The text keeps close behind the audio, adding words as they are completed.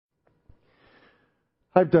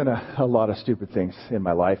I've done a lot of stupid things in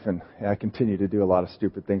my life, and I continue to do a lot of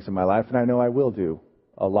stupid things in my life, and I know I will do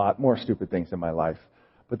a lot more stupid things in my life.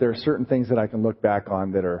 But there are certain things that I can look back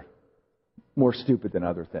on that are more stupid than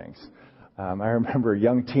other things. I remember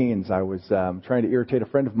young teens, I was trying to irritate a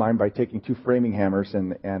friend of mine by taking two framing hammers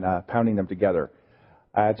and pounding them together.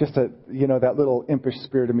 That little impish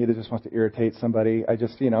spirit of me that just wants to irritate somebody. I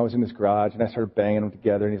was in his garage and I started banging them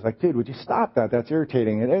together. And he's like, dude, would you stop that? That's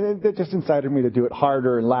irritating. And it just incited me to do it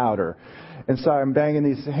harder and louder. And so I'm banging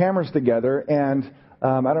these hammers together. And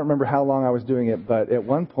I don't remember how long I was doing it, but at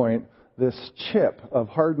one point, this chip of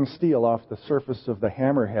hardened steel off the surface of the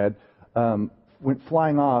hammerhead went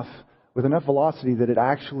flying off with enough velocity that it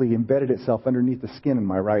actually embedded itself underneath the skin in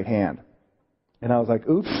my right hand. And I was like,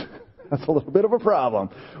 oops. That's a little bit of a problem.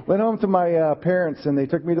 Went home to my parents, and they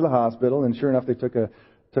took me to the hospital. And sure enough, they took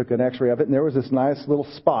an X-ray of it, and there was this nice little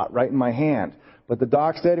spot right in my hand. But the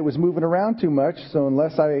doc said it was moving around too much, so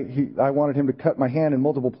unless I wanted him to cut my hand in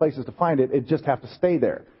multiple places to find it, it'd just have to stay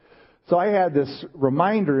there. So I had this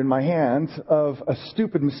reminder in my hand of a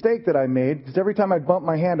stupid mistake that I made, because every time I'd bump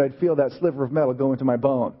my hand, I'd feel that sliver of metal go into my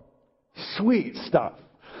bone. Sweet stuff.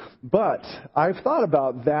 But I've thought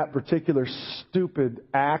about that particular stupid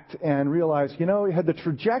act and realized, had the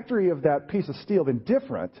trajectory of that piece of steel been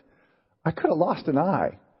different, I could have lost an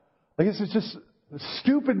eye. I guess it's just a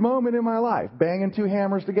stupid moment in my life, banging two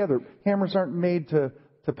hammers together. Hammers aren't made to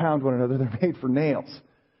pound one another. They're made for nails.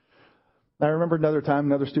 I remember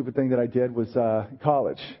another stupid thing that I did was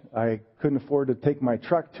college. I couldn't afford to take my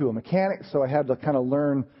truck to a mechanic, so I had to kind of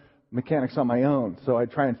learn mechanics on my own. So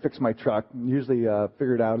I'd try and fix my truck, usually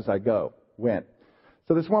figure it out as I went.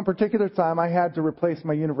 So this one particular time I had to replace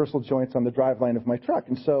my universal joints on the driveline of my truck.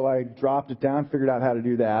 And so I dropped it down, figured out how to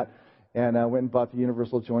do that, and I went and bought the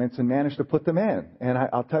universal joints and managed to put them in. And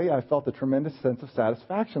I'll tell you, I felt a tremendous sense of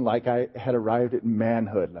satisfaction, like I had arrived at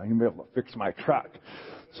manhood. I'm going to be able to fix my truck.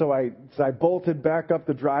 So I bolted back up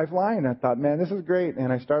the driveline, and I thought, man, this is great.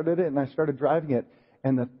 And I started it, and I started driving it.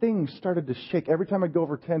 And the thing started to shake. Every time I'd go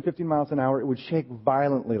over 10, 15 miles an hour, it would shake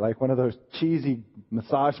violently, like one of those cheesy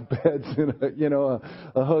massage beds in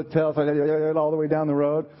a hotel. So I did it all the way down the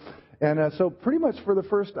road. And so pretty much for the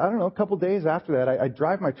first, couple days after that, I'd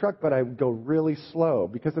drive my truck, but I would go really slow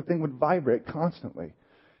because the thing would vibrate constantly.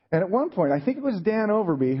 And at one point, I think it was Dan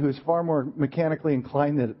Overby, who's far more mechanically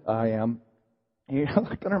inclined than I am. He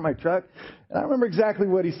looked under my truck, and I don't remember exactly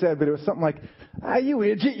what he said, but it was something like, you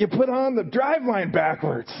idiot, you put on the driveline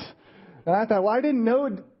backwards. And I thought, well, I didn't know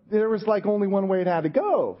there was like only one way it had to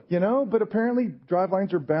go, but apparently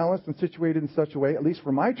drivelines are balanced and situated in such a way, at least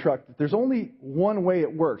for my truck, that there's only one way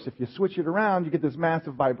it works. If you switch it around, you get this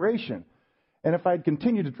massive vibration. And if I'd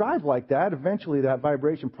continued to drive like that, eventually that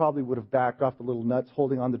vibration probably would have backed off the little nuts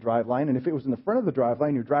holding on the driveline. And if it was in the front of the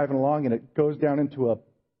driveline, you're driving along and it goes down into a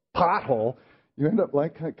pothole, you end up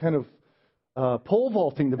like kind of pole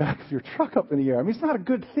vaulting the back of your truck up in the air. I mean, it's not a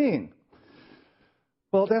good thing.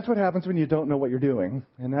 Well, that's what happens when you don't know what you're doing.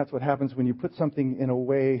 And that's what happens when you put something in a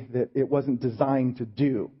way that it wasn't designed to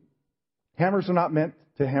do. Hammers are not meant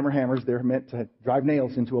to hammer hammers. They're meant to drive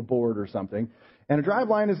nails into a board or something. And a drive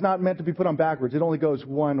line is not meant to be put on backwards. It only goes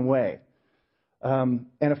one way. And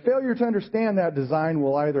a failure to understand that design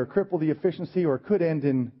will either cripple the efficiency or could end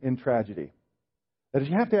in tragedy. That is,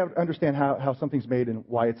 you have to understand how something's made and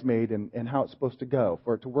why it's made and how it's supposed to go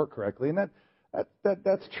for it to work correctly. And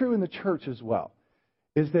that's true in the church as well.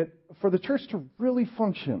 Is that for the church to really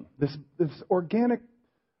function, this organic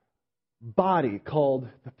body called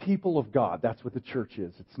the people of God, that's what the church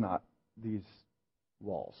is. It's not these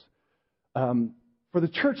walls. For the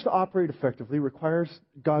church to operate effectively requires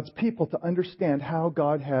God's people to understand how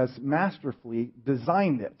God has masterfully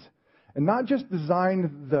designed it. And not just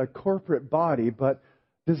designed the corporate body, but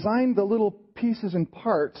designed the little pieces and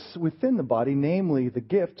parts within the body, namely the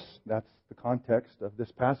gifts, that's the context of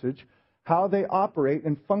this passage, how they operate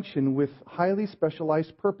and function with highly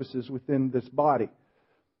specialized purposes within this body.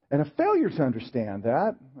 And a failure to understand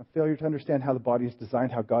that, a failure to understand how the body is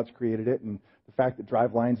designed, how God's created it, and the fact that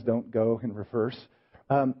drive lines don't go in reverse,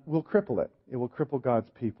 will cripple it. It will cripple God's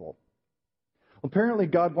people. Apparently,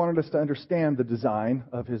 God wanted us to understand the design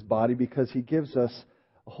of His body because He gives us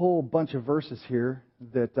a whole bunch of verses here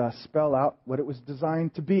that spell out what it was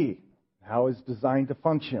designed to be, how it's designed to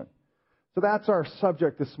function. So that's our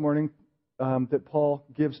subject this morning that Paul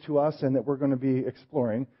gives to us and that we're going to be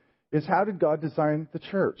exploring, is how did God design the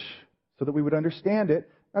church so that we would understand it,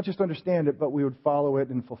 not just understand it, but we would follow it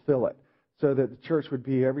and fulfill it, so that the church would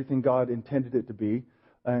be everything God intended it to be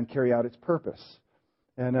and carry out its purpose.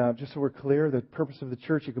 And just so we're clear, the purpose of the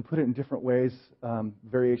church, you can put it in different ways,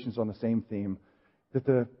 variations on the same theme, that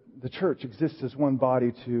the the church exists as one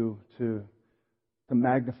body to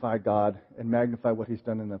magnify God and magnify what He's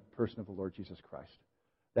done in the person of the Lord Jesus Christ.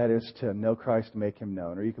 That is to know Christ, make Him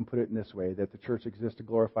known. Or you can put it in this way, that the church exists to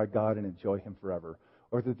glorify God and enjoy Him forever.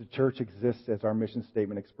 Or that the church exists, as our mission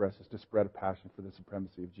statement expresses, to spread a passion for the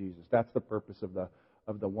supremacy of Jesus. That's the purpose of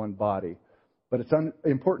the one body. But it's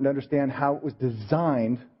important to understand how it was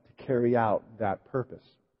designed to carry out that purpose.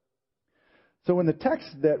 So in the text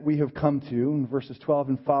that we have come to, in verses 12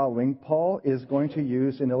 and following, Paul is going to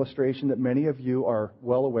use an illustration that many of you are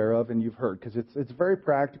well aware of and you've heard, because it's very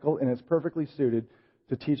practical and it's perfectly suited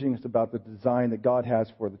to teaching us about the design that God has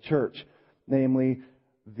for the church, namely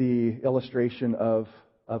the illustration of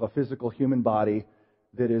a physical human body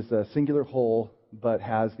that is a singular whole but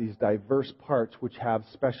has these diverse parts which have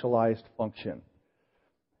specialized function.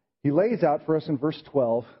 He lays out for us in verse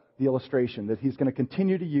 12 the illustration that he's going to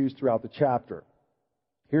continue to use throughout the chapter.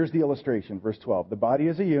 Here's the illustration, verse 12. The body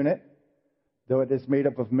is a unit, though it is made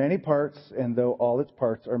up of many parts, and though all its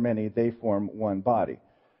parts are many, they form one body.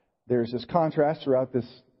 There's this contrast throughout this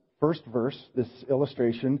first verse, this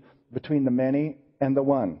illustration, between the many and the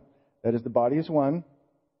one. That is, the body is one,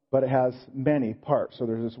 but it has many parts. So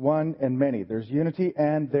there's this one and many. There's unity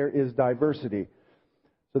and there is diversity.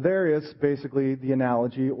 So there is basically the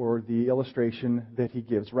analogy or the illustration that he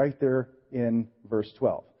gives right there in verse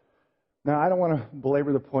 12. Now, I don't want to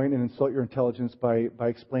belabor the point and insult your intelligence by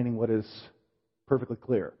explaining what is perfectly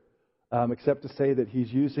clear, except to say that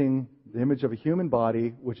he's using the image of a human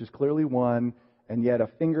body, which is clearly one, and yet a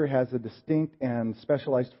finger has a distinct and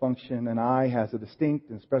specialized function, an eye has a distinct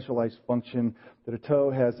and specialized function, that a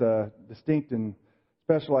toe has a distinct and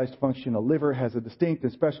specialized function, a liver has a distinct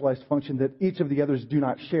and specialized function, that each of the others do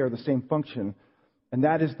not share the same function. And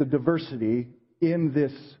that is the diversity in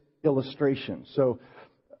this illustration. So,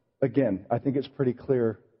 again, I think it's pretty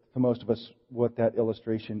clear to most of us what that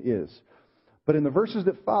illustration is. But in the verses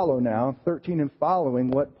that follow now, 13 and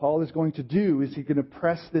following, what Paul is going to do is he's going to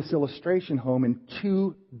press this illustration home in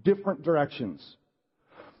two different directions.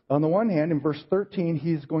 On the one hand, in verse 13,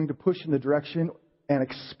 he's going to push in the direction and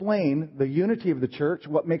explain the unity of the church,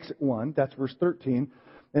 what makes it one. That's verse 13.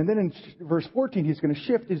 And then in verse 14, he's going to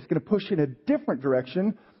shift. He's going to push in a different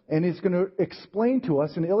direction, and he's going to explain to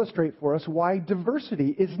us and illustrate for us why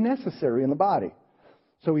diversity is necessary in the body.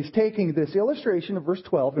 So he's taking this illustration of verse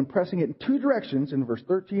 12 and pressing it in two directions, in verse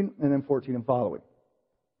 13 and then 14 and following.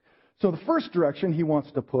 So the first direction he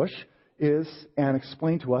wants to push is, and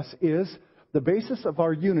explain to us, is the basis of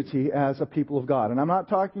our unity as a people of God. And I'm not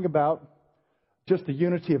talking about just the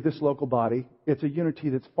unity of this local body. It's a unity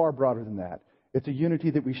that's far broader than that. It's a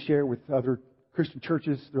unity that we share with other Christian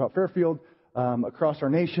churches throughout Fairfield, across our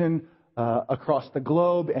nation, across the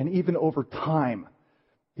globe, and even over time.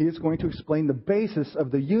 He is going to explain the basis of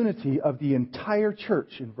the unity of the entire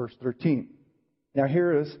church in verse 13. Now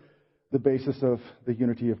here is the basis of the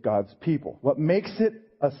unity of God's people. What makes it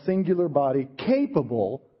a singular body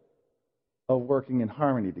capable of working in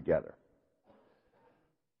harmony together?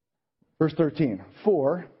 Verse 13,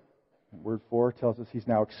 for, word for tells us he's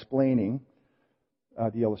now explaining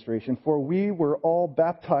the illustration. For we were all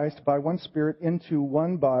baptized by one Spirit into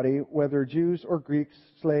one body, whether Jews or Greeks,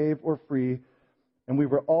 slave or free, and we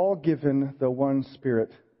were all given the one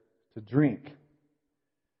Spirit to drink.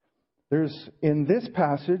 There's, in this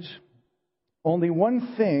passage, only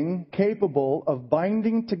one thing capable of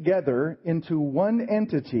binding together into one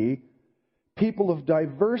entity people of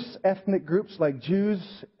diverse ethnic groups like Jews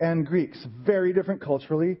and Greeks, very different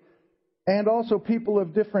culturally, and also people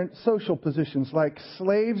of different social positions like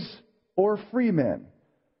slaves or free men.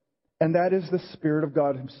 And that is the Spirit of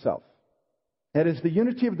God Himself. That is, the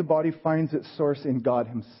unity of the body finds its source in God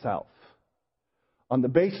Himself. On the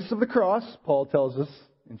basis of the cross, Paul tells us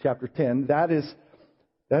in chapter 10, that is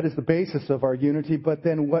the basis of our unity, but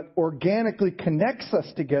then what organically connects us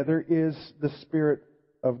together is the Spirit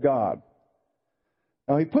of God.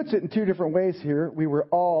 Now, he puts it in two different ways here. We were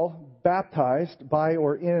all baptized by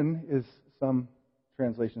or in, as some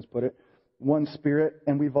translations put it, one Spirit,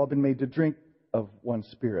 and we've all been made to drink of one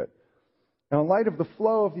Spirit. Now, in light of the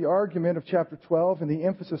flow of the argument of chapter 12 and the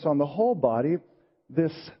emphasis on the whole body,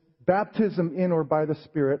 this baptism in or by the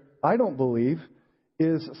Spirit, I don't believe,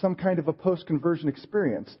 is some kind of a post-conversion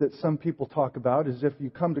experience that some people talk about, as if you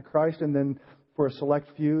come to Christ and then for a select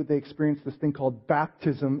few, they experience this thing called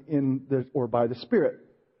baptism in the or by the Spirit.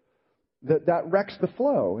 That wrecks the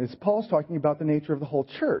flow, as Paul's talking about the nature of the whole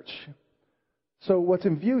church. So what's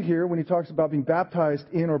in view here when he talks about being baptized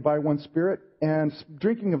in or by one Spirit and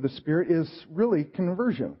drinking of the Spirit is really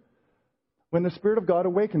conversion. When the Spirit of God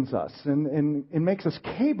awakens us and makes us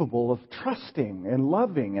capable of trusting and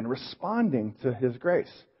loving and responding to His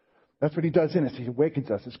grace. That's what he does in us. He awakens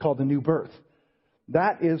us. It's called the new birth.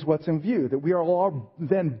 That is what's in view, that we are all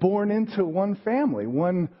then born into one family,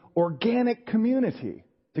 one organic community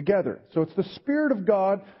together. So it's the Spirit of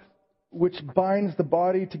God which binds the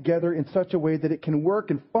body together in such a way that it can work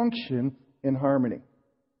and function in harmony.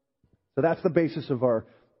 So that's the basis of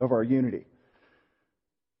our unity.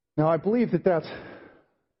 Now, I believe that that's,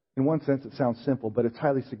 in one sense, it sounds simple, but it's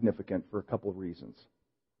highly significant for a couple of reasons.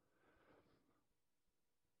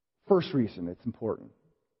 First reason it's important.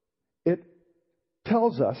 It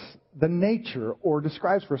tells us the nature, or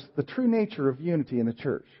describes for us the true nature of unity in the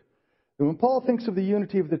church. And when Paul thinks of the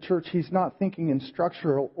unity of the church, he's not thinking in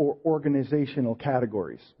structural or organizational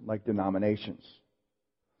categories like denominations.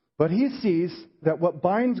 But he sees that what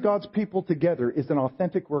binds God's people together is an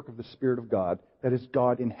authentic work of the Spirit of God, that is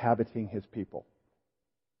God inhabiting His people.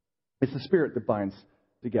 It's the Spirit that binds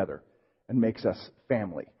together and makes us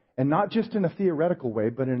family. And not just in a theoretical way,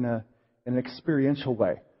 but in an experiential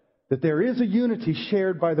way. That there is a unity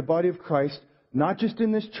shared by the body of Christ, not just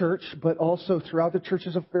in this church, but also throughout the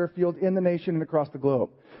churches of Fairfield, in the nation, and across the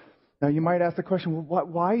globe. Now, you might ask the question, well,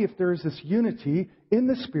 why, if there is this unity in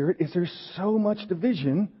the Spirit, is there so much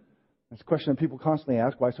division? That's a question that people constantly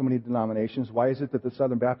ask. Why so many denominations? Why is it that the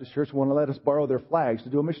Southern Baptist Church won't let us borrow their flags to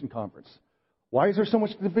do a mission conference? Why is there so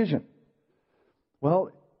much division?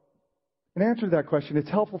 Well, in answer to that question, it's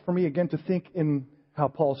helpful for me, again, to think in how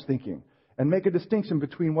Paul's thinking and make a distinction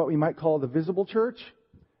between what we might call the visible church,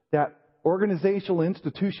 that organizational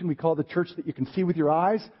institution we call the church that you can see with your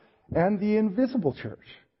eyes, and the invisible church.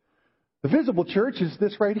 The visible church is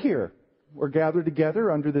this right here. We're gathered together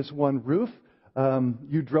under this one roof.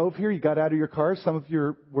 You drove here, you got out of your cars. Some of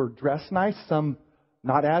you were dressed nice, some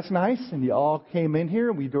not as nice, and you all came in here,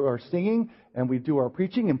 and we do our singing, and we do our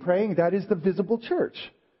preaching and praying. That is the visible church.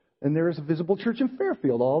 And there is a visible church in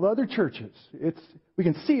Fairfield, all the other churches. We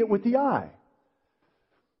can see it with the eye.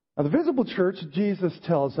 Now, the visible church, Jesus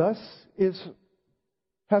tells us,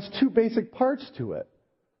 has two basic parts to it.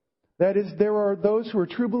 That is, there are those who are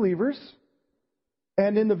true believers,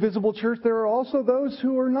 and in the visible church, there are also those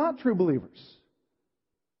who are not true believers.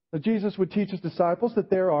 Now, Jesus would teach His disciples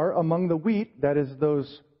that there are among the wheat, that is,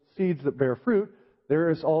 those seeds that bear fruit,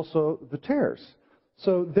 there is also the tares.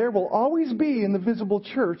 So there will always be in the visible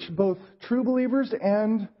church both true believers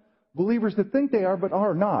and believers that think they are but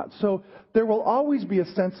are not. So there will always be a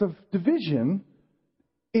sense of division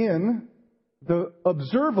in the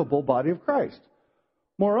observable body of Christ.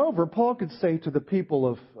 Moreover, Paul could say to the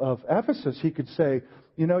people of Ephesus, he could say,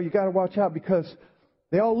 you got to watch out because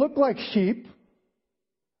they all look like sheep,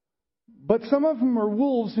 but some of them are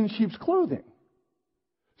wolves in sheep's clothing.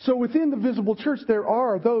 So within the visible church, there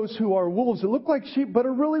are those who are wolves that look like sheep, but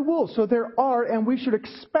are really wolves. So there are, and we should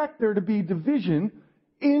expect there to be division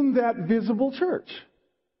in that visible church.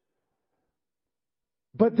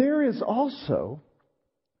 But there is also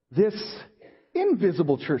this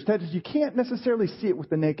invisible church. That is, you can't necessarily see it with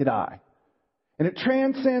the naked eye. And it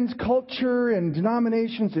transcends culture and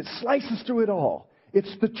denominations. It slices through it all.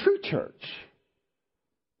 It's the true church.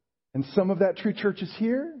 And some of that true church is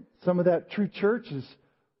here. Some of that true church is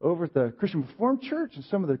over at the Christian Reformed Church, and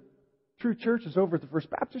some of the true church is over at the First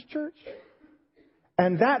Baptist Church.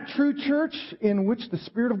 And that true church in which the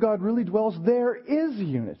Spirit of God really dwells, there is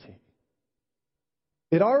unity.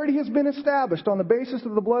 It already has been established on the basis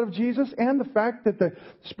of the blood of Jesus and the fact that the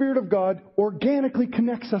Spirit of God organically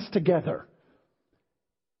connects us together.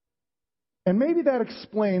 And maybe that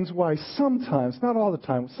explains why sometimes, not all the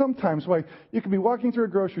time, sometimes why you can be walking through a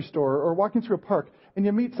grocery store or walking through a park and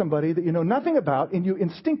you meet somebody that you know nothing about and you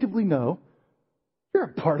instinctively know you're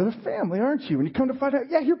a part of the family, aren't you? And you come to find out,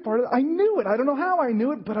 yeah, you're part of it. I knew it. I don't know how I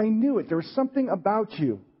knew it, but I knew it. There was something about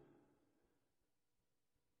you.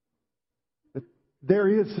 There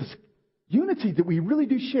is this unity that we really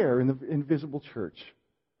do share in the invisible church.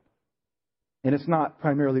 And it's not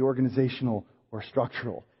primarily organizational or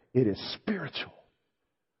structural. It is spiritual.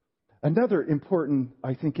 Another important,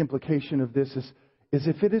 I think, implication of this is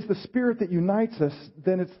if it is the Spirit that unites us,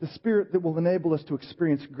 then it's the Spirit that will enable us to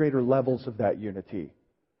experience greater levels of that unity.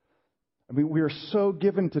 I mean, we are so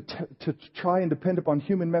given to try and depend upon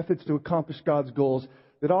human methods to accomplish God's goals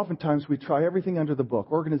that oftentimes we try everything under the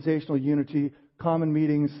book. Organizational unity, common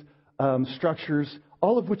meetings, structures,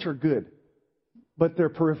 all of which are good, but they're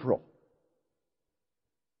peripheral.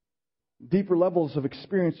 Deeper levels of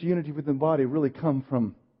experienced unity within the body really come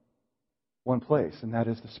from one place, and that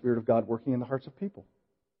is the Spirit of God working in the hearts of people.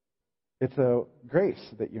 It's a grace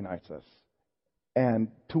that unites us, and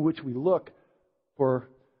to which we look for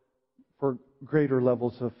greater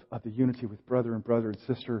levels of the unity with brother and brother and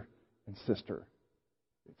sister and sister.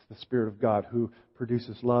 It's the Spirit of God who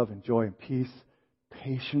produces love and joy and peace,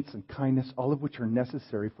 patience and kindness, all of which are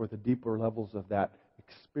necessary for the deeper levels of that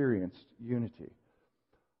experienced unity.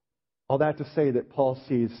 All that to say that Paul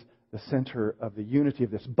sees the center of the unity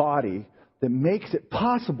of this body that makes it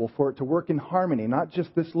possible for it to work in harmony, not just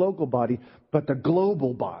this local body, but the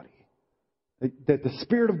global body. That the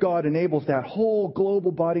Spirit of God enables that whole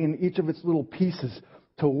global body and each of its little pieces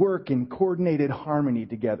to work in coordinated harmony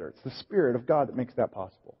together. It's the Spirit of God that makes that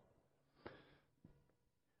possible.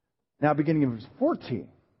 Now, beginning in verse 14,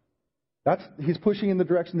 he's pushing in the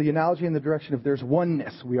direction, the analogy in the direction of there's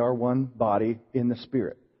oneness. We are one body in the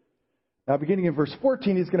Spirit. Now, beginning in verse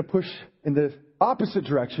 14, he's going to push in the opposite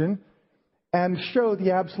direction and show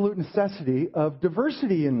the absolute necessity of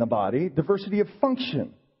diversity in the body, diversity of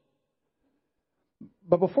function.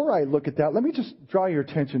 But before I look at that, let me just draw your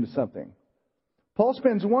attention to something. Paul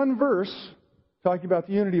spends one verse talking about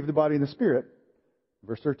the unity of the body and the Spirit,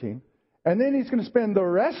 verse 13, and then he's going to spend the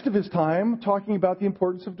rest of his time talking about the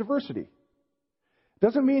importance of diversity.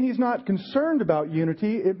 Doesn't mean he's not concerned about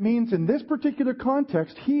unity. It means in this particular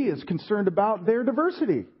context, he is concerned about their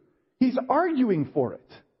diversity. He's arguing for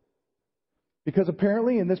it. Because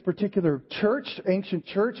apparently in this particular church, ancient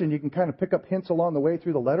church, and you can kind of pick up hints along the way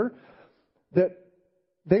through the letter, that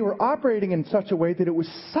they were operating in such a way that it was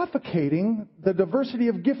suffocating the diversity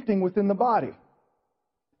of gifting within the body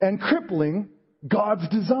and crippling God's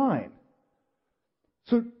design.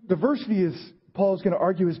 So diversity is, Paul is going to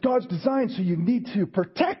argue, is God's design, so you need to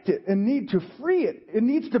protect it and need to free it. It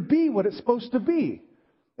needs to be what it's supposed to be.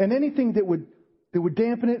 And anything that would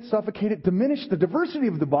dampen it, suffocate it, diminish the diversity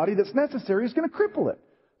of the body that's necessary is going to cripple it.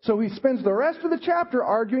 So he spends the rest of the chapter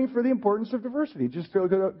arguing for the importance of diversity. Just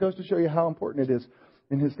goes to show you how important it is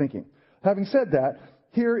in his thinking. Having said that,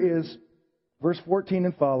 here is verse 14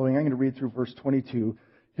 and following. I'm going to read through verse 22.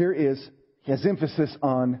 Here is his emphasis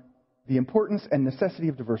on the importance and necessity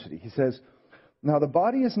of diversity. He says, "Now the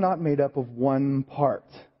body is not made up of one part,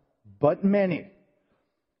 but many.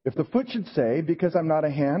 If the foot should say, 'Because I'm not a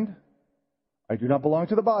hand, I do not belong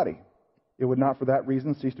to the body,' it would not for that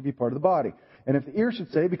reason cease to be part of the body. And if the ear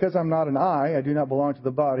should say, 'Because I'm not an eye, I do not belong to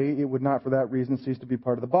the body,' it would not for that reason cease to be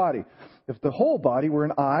part of the body. If the whole body were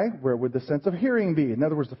an eye, where would the sense of hearing be?" In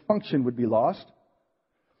other words, the function would be lost.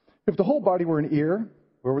 "If the whole body were an ear,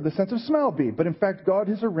 where would the sense of smell be? But in fact, God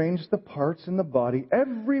has arranged the parts in the body,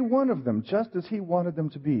 every one of them, just as He wanted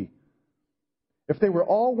them to be. If they were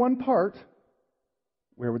all one part,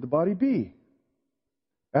 where would the body be?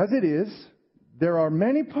 As it is, there are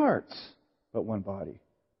many parts, but one body.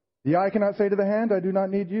 The eye cannot say to the hand, 'I do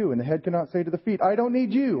not need you,' and the head cannot say to the feet, 'I don't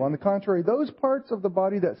need you.' On the contrary, those parts of the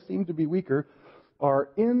body that seem to be weaker are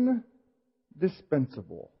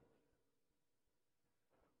indispensable."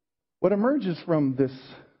 What emerges from this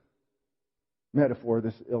metaphor,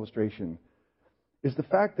 this illustration, is the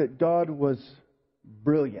fact that God was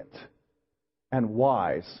brilliant and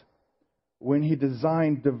wise when He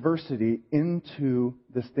designed diversity into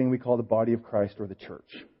this thing we call the body of Christ, or the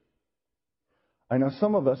church. I know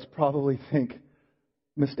some of us probably think,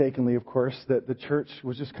 mistakenly of course, that the church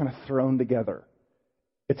was just kind of thrown together.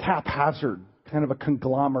 It's haphazard, kind of a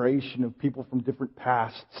conglomeration of people from different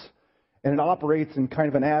pasts. And it operates in kind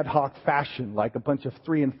of an ad hoc fashion, like a bunch of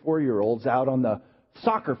 3- and 4-year-olds out on the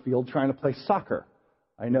soccer field trying to play soccer.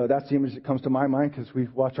 I know that's the image that comes to my mind because we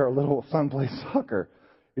watch our little son play soccer.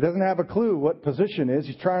 He doesn't have a clue what position is.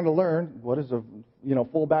 He's trying to learn what is a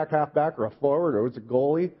fullback, halfback, or a forward, or it's a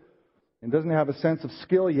goalie. And doesn't have a sense of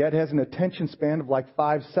skill yet. Has an attention span of like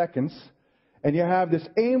 5 seconds. And you have this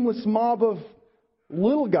aimless mob of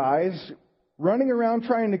little guys running around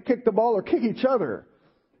trying to kick the ball or kick each other.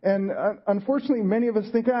 And unfortunately, many of us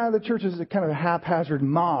think, the church is a kind of a haphazard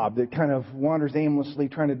mob that kind of wanders aimlessly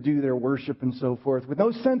trying to do their worship and so forth, with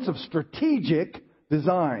no sense of strategic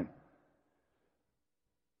design.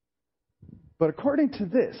 But according to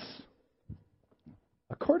this,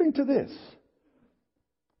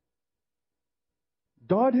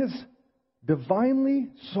 God has divinely,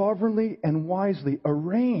 sovereignly, and wisely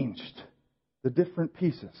arranged the different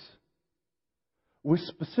pieces with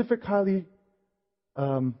specific, highly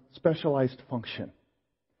specialized function,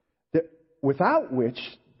 that without which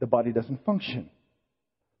the body doesn't function.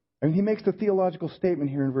 And he makes the theological statement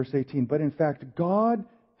here in verse 18, but in fact, God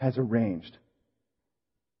has arranged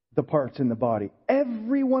the parts in the body.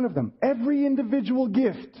 Every one of them, every individual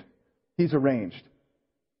gift, He's arranged.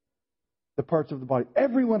 The parts of the body,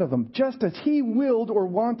 every one of them, just as He willed or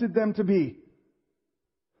wanted them to be.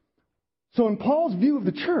 So in Paul's view of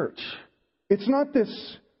the church, it's not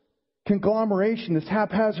this conglomeration, this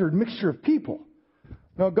haphazard mixture of people.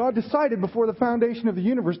 No, God decided before the foundation of the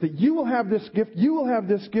universe that you will have this gift, you will have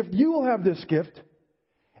this gift, you will have this gift.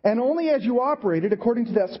 And only as you operate it according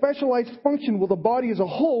to that specialized function will the body as a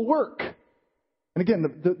whole work. And again,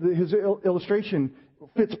 his illustration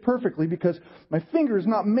fits perfectly because my finger is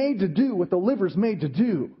not made to do what the liver is made to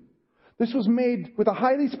do. This was made with a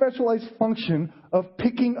highly specialized function of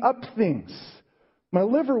picking up things. My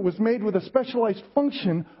liver was made with a specialized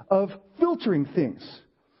function of filtering things.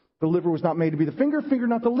 The liver was not made to be the finger, finger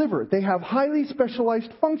not the liver. They have highly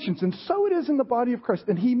specialized functions, and so it is in the body of Christ.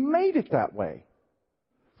 And He made it that way.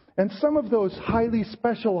 And some of those highly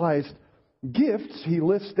specialized gifts He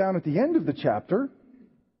lists down at the end of the chapter,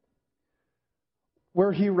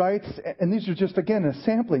 where He writes, and these are just, again, a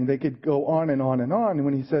sampling. They could go on and on and on. And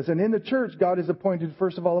when He says, and in the church, God has appointed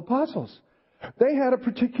first of all apostles. They had a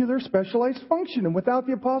particular specialized function. And without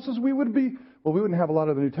the apostles, we wouldn't have a lot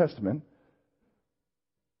of the New Testament.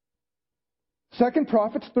 Second,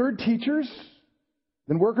 prophets. Third, teachers.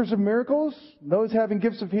 Then workers of miracles. Those having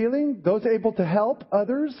gifts of healing. Those able to help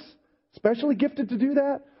others. Specially gifted to do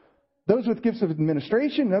that. Those with gifts of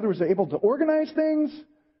administration. In other words, they're able to organize things.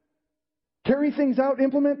 Carry things out,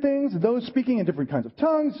 implement things. Those speaking in different kinds of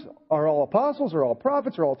tongues. Are all apostles? Are all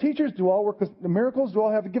prophets? Are all teachers? Do all work with miracles? Do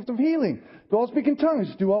all have the gift of healing? Do all speak in tongues?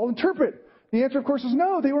 Do all interpret? The answer, of course, is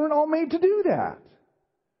no. They weren't all made to do that.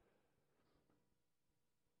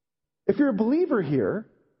 If you're a believer here,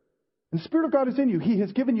 and the Spirit of God is in you, He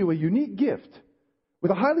has given you a unique gift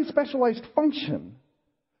with a highly specialized function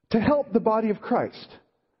to help the body of Christ,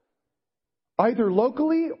 either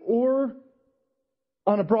locally or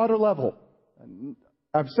on a broader level.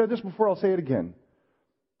 I've said this before, I'll say it again.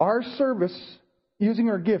 Our service, using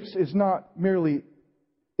our gifts, is not merely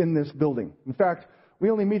in this building. In fact, we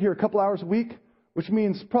only meet here a couple hours a week, which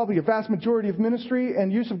means probably a vast majority of ministry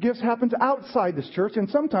and use of gifts happens outside this church, and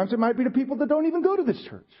sometimes it might be to people that don't even go to this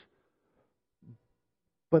church.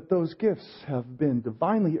 But those gifts have been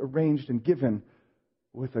divinely arranged and given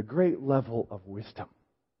with a great level of wisdom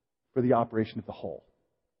for the operation of the whole.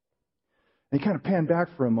 And you kind of pan back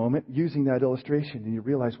for a moment using that illustration, and you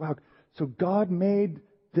realize, wow, so God made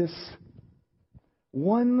this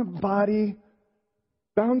one body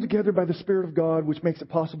bound together by the Spirit of God, which makes it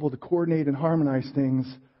possible to coordinate and harmonize things,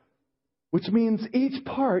 which means each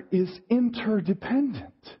part is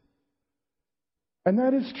interdependent. And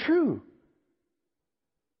that is true.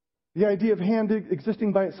 The idea of hand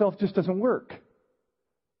existing by itself just doesn't work.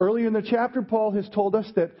 Earlier in the chapter, Paul has told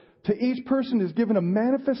us that to each person is given a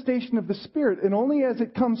manifestation of the Spirit, and only as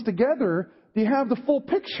it comes together do you have the full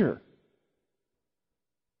picture.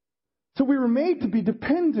 So we were made to be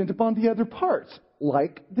dependent upon the other parts,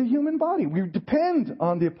 like the human body. We depend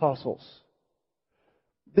on the apostles.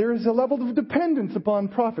 There is a level of dependence upon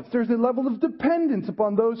prophets. There's a level of dependence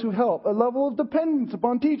upon those who help. A level of dependence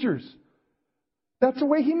upon teachers. That's the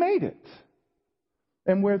way He made it.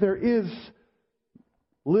 And where there is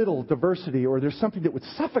little diversity or there's something that would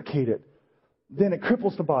suffocate it, then it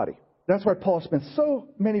cripples the body. That's why Paul spends so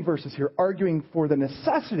many verses here arguing for the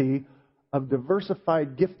necessity of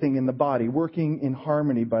diversified gifting in the body, working in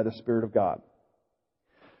harmony by the Spirit of God.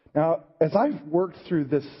 Now, as I've worked through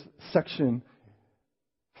this section,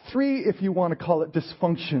 3, if you want to call it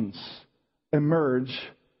dysfunctions, emerge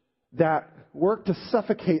that work to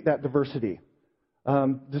suffocate that diversity.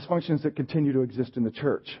 Dysfunctions that continue to exist in the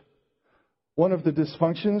church. One of the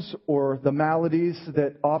dysfunctions or the maladies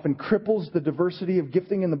that often cripples the diversity of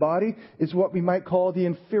gifting in the body is what we might call the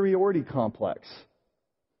inferiority complex.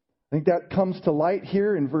 I think that comes to light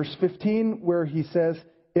here in verse 15 where he says,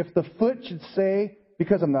 if the foot should say,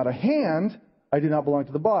 because I'm not a hand, I do not belong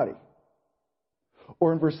to the body.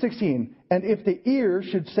 Or in verse 16, and if the ear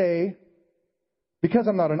should say, because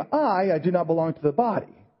I'm not an eye, I do not belong to the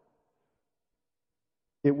body.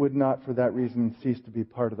 It would not for that reason cease to be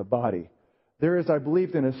part of the body. There is, I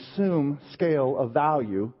believe, an assumed scale of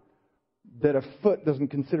value that a foot doesn't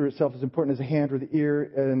consider itself as important as a hand or the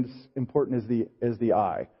ear and as important as the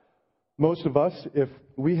eye. Most of us, if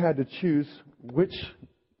we had to choose which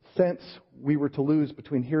sense we were to lose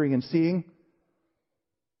between hearing and seeing,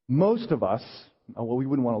 most of us, well, we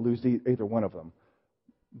wouldn't want to lose either one of them,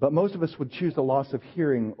 but most of us would choose the loss of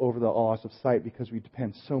hearing over the loss of sight because we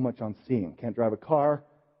depend so much on seeing. Can't drive a car,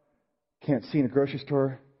 can't see in a grocery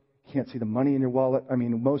store, can't see the money in your wallet. I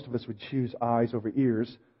mean, most of us would choose eyes over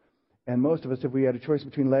ears. And most of us, if we had a choice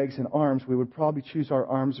between legs and arms, we would probably choose our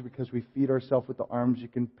arms because we feed ourselves with the arms. You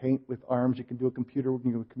can paint with arms. You can do a computer. You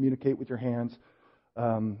can communicate with your hands.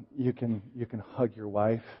 You can hug your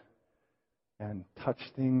wife and touch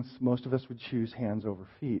things. Most of us would choose hands over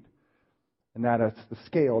feet. And that's the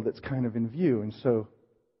scale that's kind of in view. And so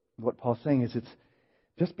what Paul's saying is it's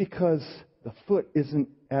just because the foot isn't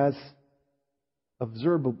as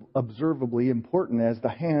observably important as the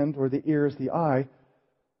hand or the ear as the eye,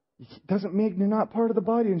 doesn't mean you're not part of the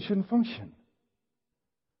body and shouldn't function.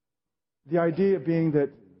 The idea being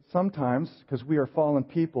that sometimes, because we are fallen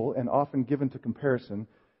people and often given to comparison,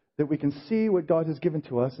 that we can see what God has given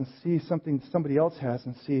to us and see something somebody else has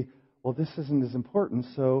and see, well, this isn't as important,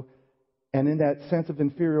 so, and in that sense of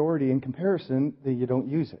inferiority in comparison, that you don't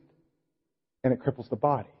use it. And it cripples the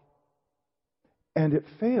body. And it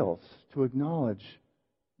fails to acknowledge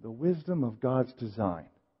the wisdom of God's design.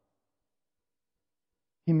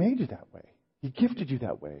 He made you that way. He gifted you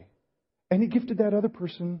that way. And He gifted that other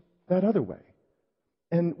person that other way.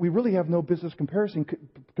 And we really have no business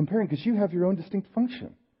comparing because you have your own distinct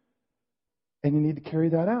function. And you need to carry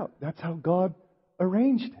that out. That's how God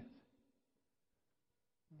arranged it.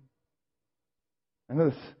 I know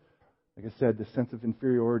this, like I said, this sense of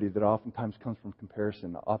inferiority that oftentimes comes from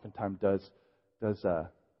comparison oftentimes does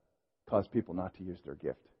cause people not to use their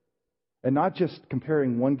gift. And not just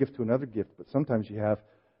comparing one gift to another gift, but sometimes you have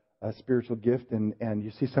a spiritual gift and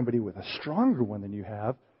you see somebody with a stronger one than you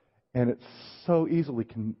have, and it so easily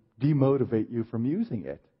can demotivate you from using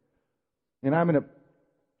it. And I'm in a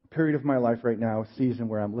period of my life right now, a season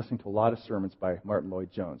where I'm listening to a lot of sermons by Martin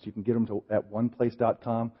Lloyd-Jones. You can get them at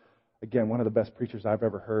oneplace.com. Again, one of the best preachers I've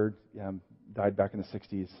ever heard. Died back in the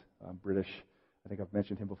 60s, British. I think I've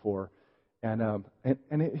mentioned him before. And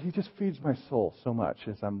he just feeds my soul so much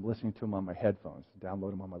as I'm listening to him on my headphones,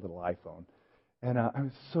 download him on my little iPhone. And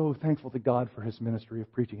I'm so thankful to God for His ministry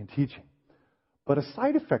of preaching and teaching. But a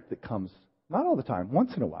side effect that comes, not all the time,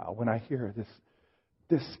 once in a while, when I hear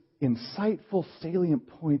this insightful, salient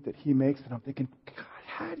point that he makes, and I'm thinking, God,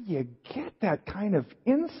 how do you get that kind of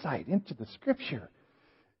insight into the Scripture?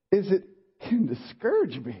 It can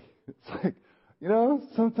discourage me. It's like,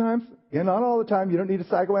 sometimes, and not all the time, you don't need to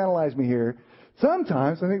psychoanalyze me here.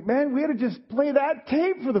 Sometimes I think, man, we ought to just play that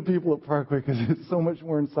tape for the people at Parkway because it's so much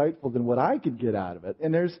more insightful than what I could get out of it.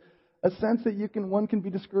 And there's a sense that one can be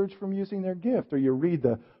discouraged from using their gift. Or you read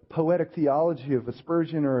the poetic theology of a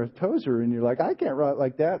Spurgeon or a Tozer, and you're like, I can't write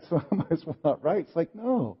like that, so I might as well not write. It's like,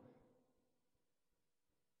 no.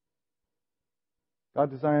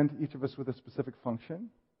 God designed each of us with a specific function,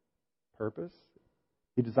 purpose.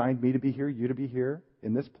 He designed me to be here, you to be here,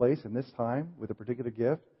 in this place, in this time, with a particular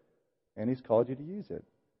gift, and He's called you to use it.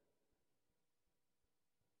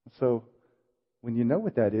 So, when you know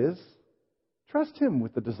what that is, trust Him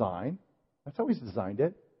with the design. That's how He's designed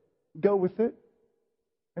it. Go with it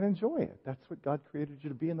and enjoy it. That's what God created you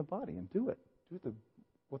to be in the body, and do it. Do it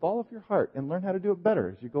with all of your heart, and learn how to do it better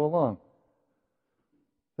as you go along.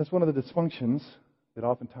 That's one of the dysfunctions that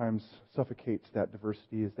oftentimes suffocates that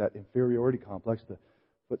diversity, is that inferiority complex, the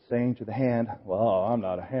foot saying to the hand, well, I'm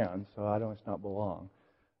not a hand, so I don't not belong.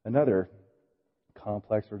 Another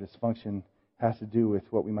complex or dysfunction has to do with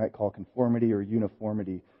what we might call conformity or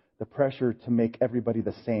uniformity, the pressure to make everybody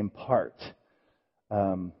the same part.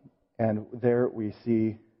 And there we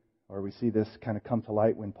see this kind of come to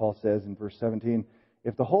light when Paul says in verse 17,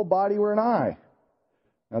 if the whole body were an eye.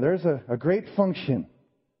 Now there's a great function,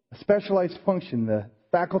 a specialized function, the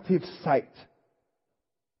faculty of sight.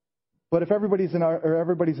 But if everybody's an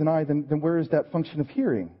eye, then where is that function of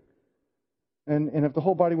hearing? And if the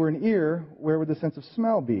whole body were an ear, where would the sense of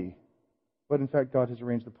smell be? But in fact, God has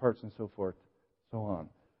arranged the parts and so forth, so on.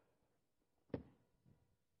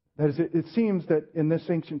 That is, it seems that in this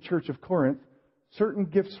ancient church of Corinth, certain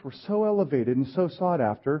gifts were so elevated and so sought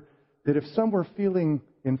after that if some were feeling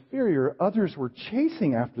inferior, others were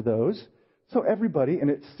chasing after those. So everybody, and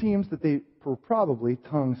it seems that they were probably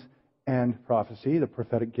tongues and prophecy, the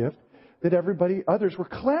prophetic gift, that others were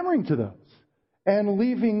clamoring to those and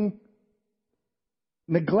leaving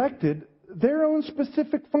neglected their own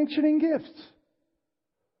specific functioning gifts.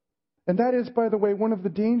 And that is, by the way, one of the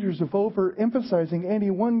dangers of overemphasizing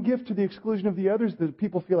any one gift to the exclusion of the others, that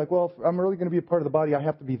people feel like, well, if I'm really going to be a part of the body, I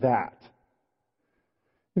have to be that.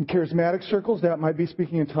 In charismatic circles, that might be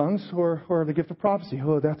speaking in tongues or the gift of prophecy.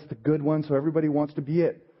 Oh, that's the good one, so everybody wants to be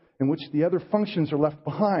it, in which the other functions are left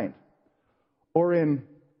behind. Or in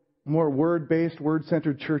more word-based,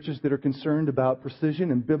 word-centered churches that are concerned about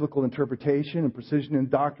precision in biblical interpretation and precision in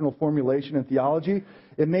doctrinal formulation and theology,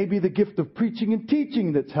 it may be the gift of preaching and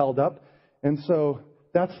teaching that's held up. And so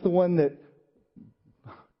that's the one that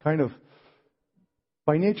kind of,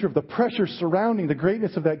 by nature of the pressure surrounding the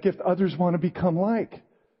greatness of that gift, others want to become like,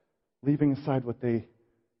 leaving aside what they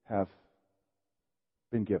have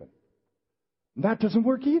been given. And that doesn't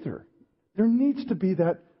work either. There needs to be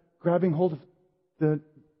that grabbing hold of the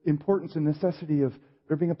importance and necessity of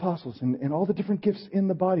there being apostles and all the different gifts in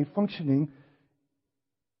the body functioning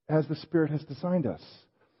as the Spirit has designed us.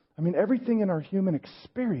 I mean, everything in our human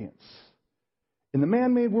experience, in the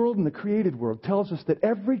man-made world and the created world, tells us that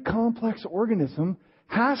every complex organism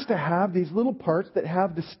has to have these little parts that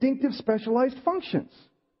have distinctive specialized functions.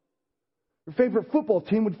 Your favorite football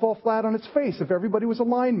team would fall flat on its face if everybody was a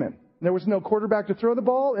lineman. There was no quarterback to throw the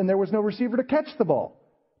ball, and there was no receiver to catch the ball.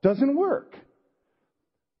 Doesn't work.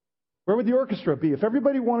 Where would the orchestra be if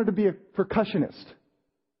everybody wanted to be a percussionist?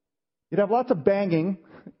 You'd have lots of banging,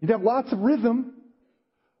 you'd have lots of rhythm,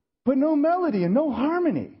 but no melody and no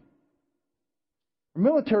harmony. The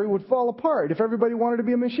military would fall apart if everybody wanted to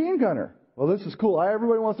be a machine gunner. Well, this is cool.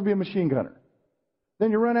 Everybody wants to be a machine gunner. Then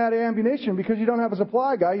you run out of ammunition because you don't have a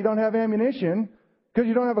supply guy. You don't have ammunition. Because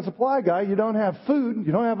you don't have a supply guy, you don't have food.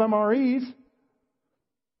 You don't have MREs.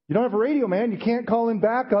 You don't have a radio man. You can't call in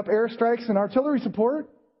backup, airstrikes, and artillery support.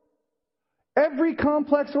 Every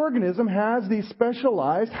complex organism has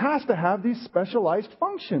to have these specialized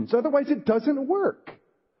functions. Otherwise, it doesn't work.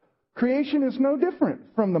 Creation is no different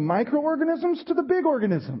from the microorganisms to the big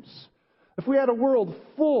organisms. If we had a world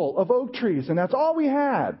full of oak trees and that's all we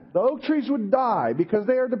had, the oak trees would die because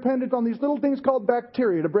they are dependent on these little things called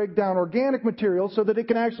bacteria to break down organic material so that it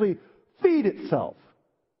can actually feed itself.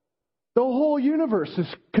 The whole universe is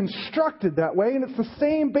constructed that way, and it's the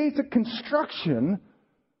same basic construction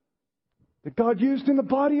that God used in the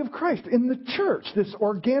body of Christ, in the church, this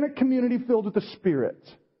organic community filled with the Spirit,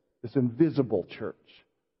 this invisible church.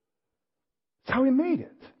 That's how He made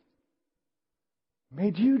it. He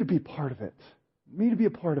made you to be part of it, me to be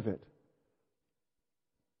a part of it.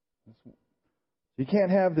 You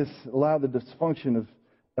can't allow the dysfunction of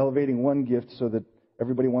elevating one gift so that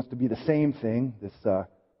everybody wants to be the same thing, this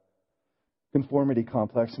conformity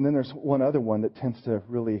complex. And then there's one other one that tends to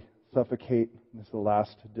really suffocate. This is the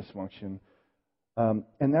last dysfunction.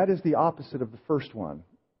 And that is the opposite of the first one.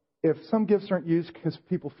 If some gifts aren't used because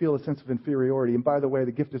people feel a sense of inferiority, and by the way,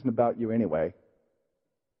 the gift isn't about you anyway.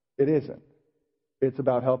 It isn't. It's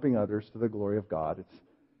about helping others to the glory of God.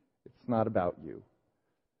 It's not about you.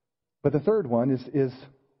 But the third one is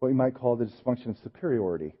what you might call the dysfunction of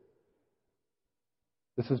superiority.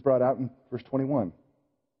 This is brought out in verse 21.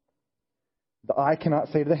 The eye cannot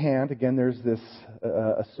say to the hand, again, there's this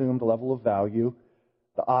assumed level of value.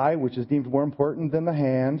 The eye, which is deemed more important than the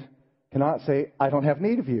hand, cannot say, I don't have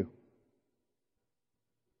need of you.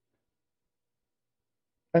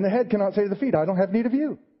 And the head cannot say to the feet, I don't have need of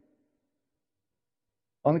you.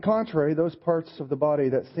 On the contrary, those parts of the body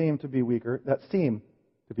that seem to be weaker,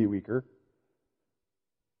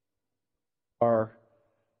 are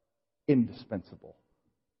indispensable.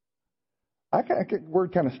 The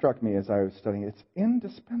word kind of struck me as I was studying it. It's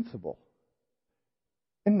indispensable.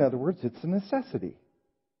 In other words, it's a necessity.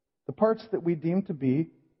 The parts that we deem to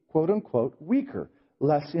be, quote unquote, weaker,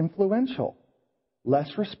 less influential,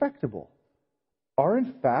 less respectable, are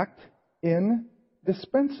in fact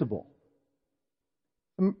indispensable.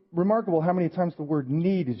 Remarkable how many times the word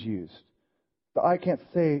need is used. The eye can't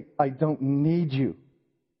say, I don't need you,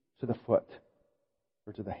 to the foot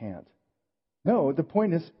or to the hand. No, the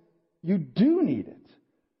point is, you do need it.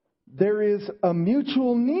 There is a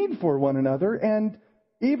mutual need for one another, and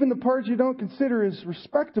even the parts you don't consider as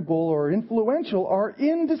respectable or influential are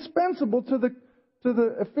indispensable to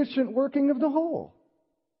the efficient working of the whole.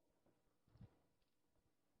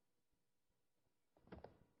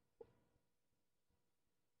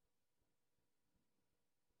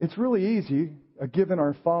 It's really easy, given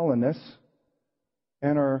our fallenness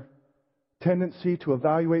and our tendency to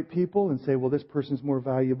evaluate people and say, well, this person's more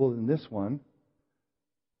valuable than this one,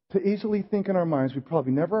 to easily think in our minds, we'd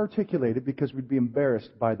probably never articulate it because we'd be embarrassed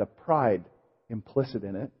by the pride implicit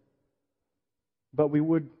in it. But we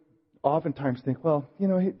would oftentimes think, well,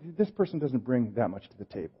 this person doesn't bring that much to the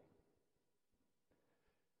table.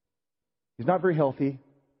 He's not very healthy,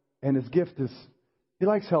 and his gift is, he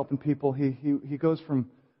likes helping people. He goes from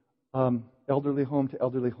elderly home to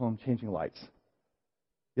elderly home, changing lights.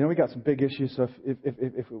 We got some big issues, so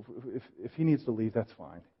if he needs to leave, that's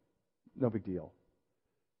fine. No big deal.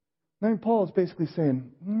 Then Paul is basically saying,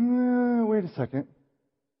 wait a second.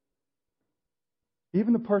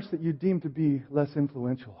 Even the parts that you deem to be less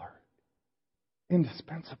influential are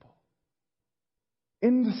indispensable.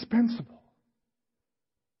 Indispensable.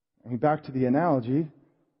 I mean, back to the analogy.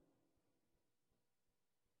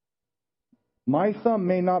 My thumb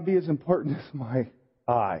may not be as important as my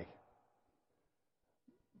eye,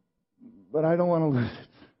 but I don't want to lose it.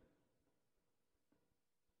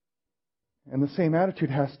 And the same attitude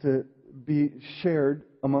has to be shared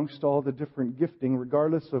amongst all the different gifting,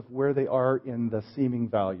 regardless of where they are in the seeming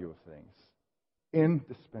value of things.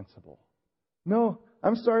 Indispensable. No,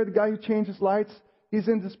 I'm sorry, the guy who changes lights, He's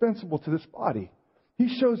indispensable to this body.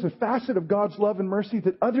 He shows a facet of God's love and mercy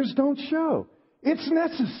that others don't show. It's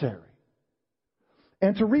necessary.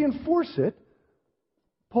 And to reinforce it,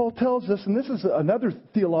 Paul tells us, and this is another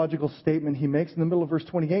theological statement he makes in the middle of verse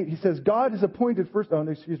 28. He says, God has appointed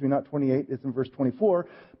not 28, it's in verse 24.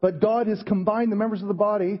 But God has combined the members of the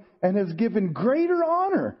body and has given greater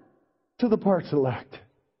honor to the parts elect.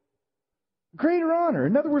 Greater honor.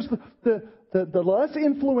 In other words, the less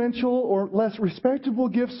influential or less respectable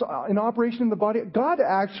gifts in operation in the body, God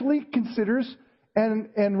actually considers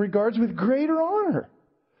and regards with greater honor.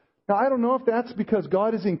 Now, I don't know if that's because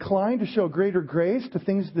God is inclined to show greater grace to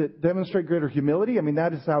things that demonstrate greater humility. I mean,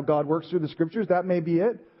 that is how God works through the Scriptures. That may be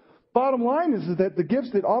it. Bottom line is that the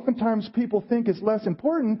gifts that oftentimes people think is less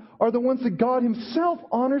important are the ones that God Himself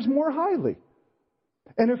honors more highly.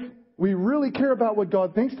 And if we really care about what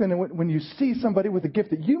God thinks, then when you see somebody with a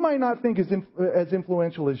gift that you might not think is as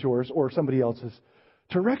influential as yours or somebody else's,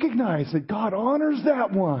 to recognize that God honors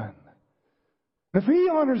that one. If He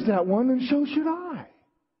honors that one, then so should I.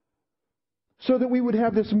 So that we would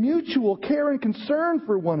have this mutual care and concern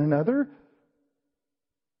for one another,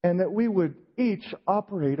 and that we would each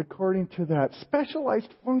operate according to that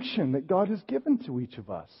specialized function that God has given to each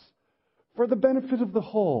of us for the benefit of the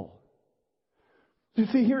whole. You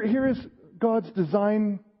see, here is God's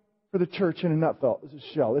design for the church in a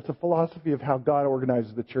nutshell. It's a philosophy of how God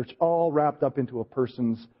organizes the church, all wrapped up into a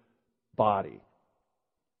person's body.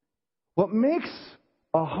 What makes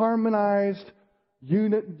a harmonized,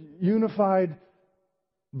 unified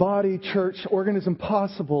body, church, organism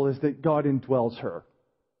possible is that God indwells her.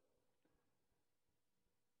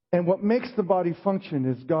 And what makes the body function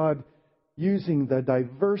is God using the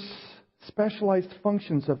diverse, specialized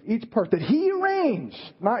functions of each part that He arranged,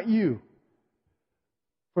 not you,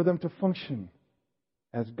 for them to function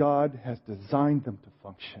as God has designed them to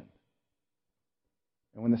function.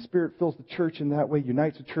 And when the Spirit fills the church in that way,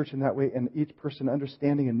 unites the church in that way, and each person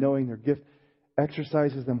understanding and knowing their gift,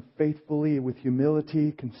 exercises them faithfully, with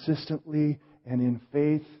humility, consistently, and in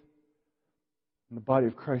faith, and the body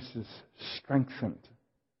of Christ is strengthened.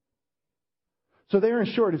 So there, in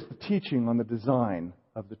short, is the teaching on the design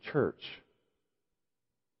of the church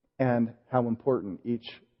and how important each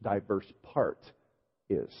diverse part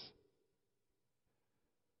is.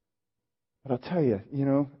 But I'll tell you,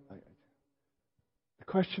 the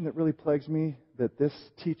question that really plagues me that this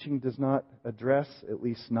teaching does not address, at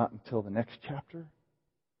least not until the next chapter.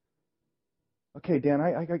 Okay, Dan,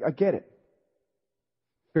 I get it.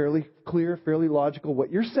 Fairly clear, fairly logical.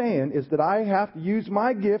 What you're saying is that I have to use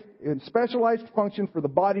my gift in specialized function for the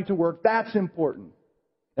body to work. That's important.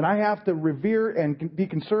 And I have to revere and be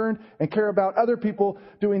concerned and care about other people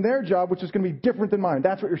doing their job, which is going to be different than mine.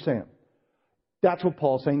 That's what you're saying. That's what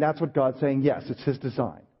Paul's saying. That's what God's saying. Yes, it's His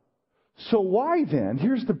design. So why then,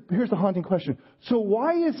 here's the haunting question. So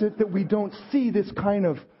why is it that we don't see this kind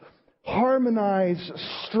of harmonized,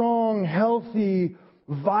 strong, healthy,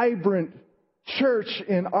 vibrant church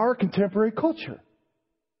in our contemporary culture?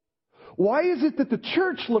 Why is it that the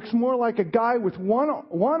church looks more like a guy with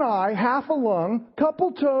one eye, half a lung,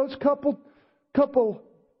 couple toes, couple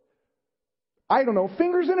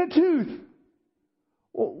fingers and a tooth?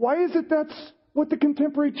 Well, why is it that's what the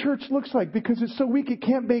contemporary church looks like? Because it's so weak it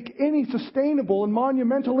can't make any sustainable and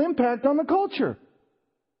monumental impact on the culture.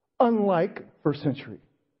 Unlike first century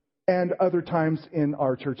and other times in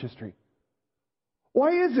our church history.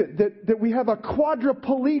 Why is it that we have a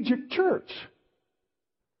quadriplegic church?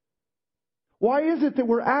 Why is it that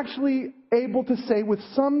we're actually able to say with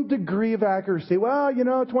some degree of accuracy,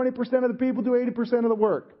 20% of the people do 80% of the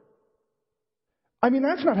work? I mean,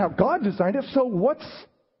 that's not how God designed it, so what's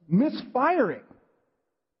misfiring?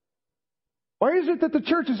 Why is it that the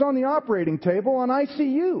church is on the operating table on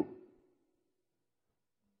ICU?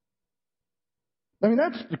 I mean,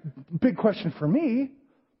 that's the big question for me.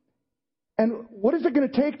 And what is it going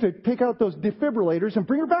to take out those defibrillators and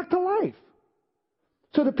bring her back to life?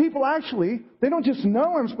 So that people actually, they don't just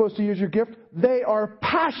know I'm supposed to use your gift, they are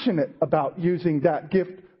passionate about using that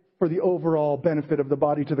gift for the overall benefit of the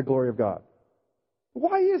body to the glory of God.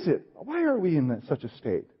 Why is it? Why are we in such a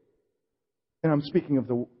state? And I'm speaking of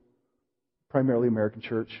the primarily American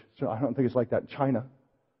church, so I don't think it's like that in China.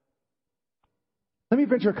 Let me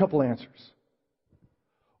venture a couple answers.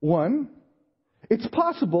 One, it's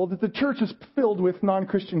possible that the church is filled with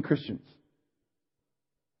non-Christian Christians.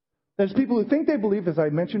 There's people who think they believe, as I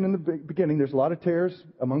mentioned in the beginning, there's a lot of tares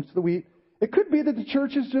amongst the wheat. It could be that the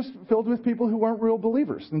church is just filled with people who aren't real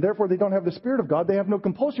believers, and therefore they don't have the Spirit of God. They have no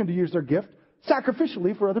compulsion to use their gift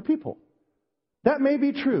sacrificially for other people. That may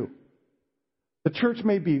be true. The church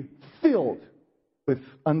may be filled with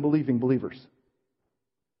unbelieving believers.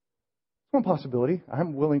 One possibility.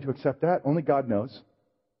 I'm willing to accept that. Only God knows.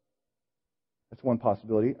 That's one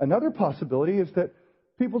possibility. Another possibility is that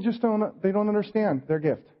people just don't understand their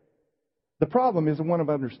gift. The problem is one of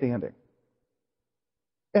understanding.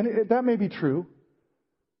 And that may be true.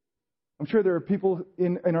 I'm sure there are people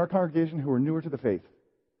in our congregation who are newer to the faith.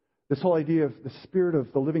 This whole idea of the Spirit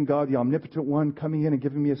of the living God, the omnipotent one, coming in and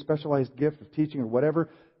giving me a specialized gift of teaching or whatever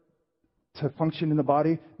to function in the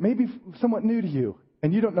body, may be somewhat new to you,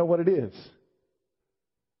 and you don't know what it is.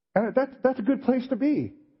 And that's a good place to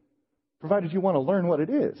be, provided you want to learn what it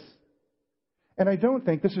is. And I don't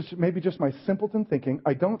think, this is maybe just my simpleton thinking,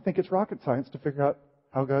 I don't think it's rocket science to figure out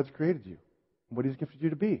how God's created you and what He's gifted you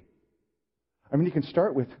to be. I mean, you can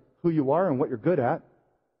start with who you are and what you're good at.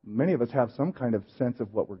 Many of us have some kind of sense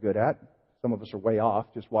of what we're good at. Some of us are way off.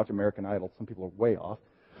 Just watch American Idol. Some people are way off.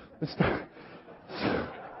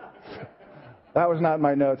 That was not in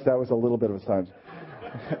my notes. That was a little bit of a science.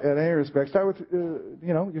 In any respect, start with,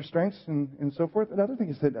 your strengths and so forth. Another thing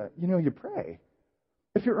is that, you pray.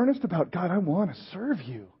 If you're earnest about, God, I want to serve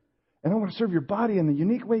you. And I want to serve your body in the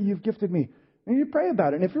unique way you've gifted me. And you pray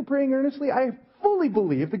about it. And if you're praying earnestly, I fully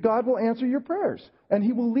believe that God will answer your prayers. And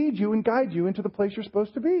He will lead you and guide you into the place you're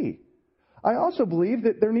supposed to be. I also believe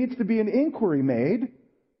that there needs to be an inquiry made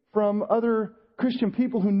from other Christian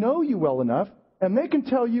people who know you well enough, and they can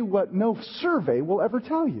tell you what no survey will ever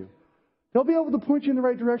tell you. They'll be able to point you in the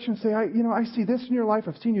right direction and say, I see this in your life.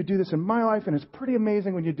 I've seen you do this in my life, and it's pretty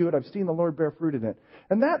amazing when you do it. I've seen the Lord bear fruit in it.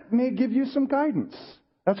 And that may give you some guidance.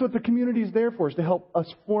 That's what the community is there for, is to help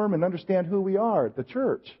us form and understand who we are at the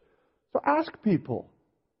church. So ask people.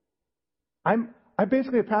 I'm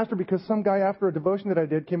basically a pastor because some guy after a devotion that I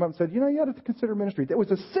did came up and said, you ought to consider ministry. It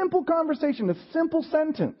was a simple conversation, a simple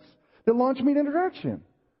sentence that launched me in a direction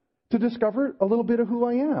to discover a little bit of who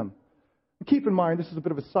I am. Keep in mind, this is a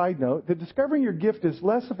bit of a side note, that discovering your gift is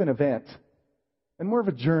less of an event and more of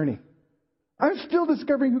a journey. I'm still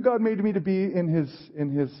discovering who God made me to be in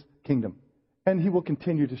His kingdom. And He will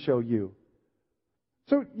continue to show you.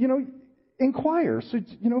 So, inquire. So,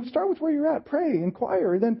 start with where you're at. Pray,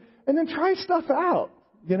 inquire, and then try stuff out.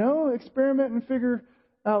 Experiment and figure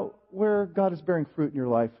out where God is bearing fruit in your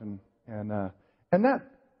life. And that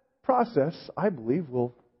process, I believe,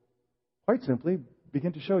 will quite simply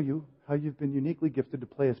begin to show you how you've been uniquely gifted to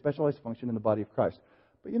play a specialized function in the body of Christ.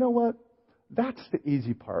 But you know what? That's the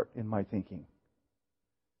easy part in my thinking.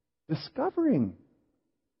 Discovering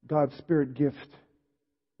God's Spirit gift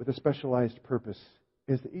with a specialized purpose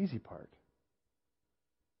is the easy part.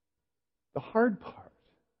 The hard part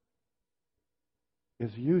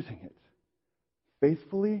is using it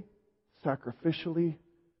faithfully, sacrificially,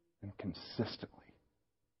 and consistently.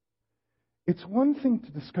 It's one thing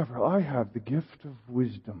to discover, I have the gift of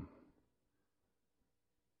wisdom.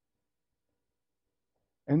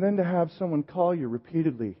 And then to have someone call you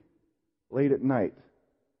repeatedly late at night,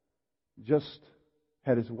 just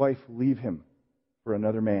had his wife leave him for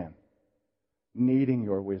another man, needing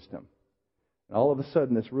your wisdom. And all of a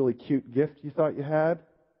sudden, this really cute gift you thought you had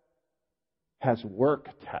has work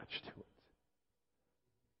attached to it.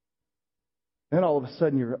 Then all of a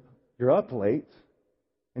sudden, you're up late,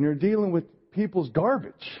 and you're dealing with people's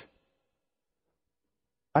garbage.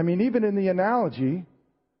 I mean, even in the analogy,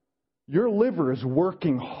 your liver is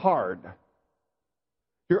working hard.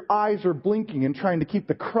 Your eyes are blinking and trying to keep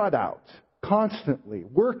the crud out, constantly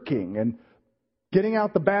working and getting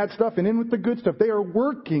out the bad stuff and in with the good stuff. They are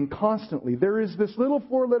working constantly. There is this little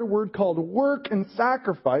four-letter word called work and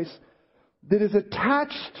sacrifice that is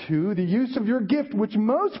attached to the use of your gift, which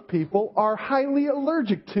most people are highly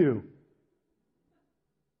allergic to.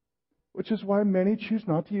 Which is why many choose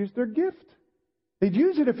not to use their gift. They'd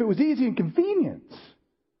use it if it was easy and convenient.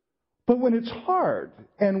 But when it's hard,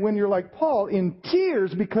 and when you're like Paul, in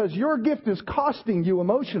tears because your gift is costing you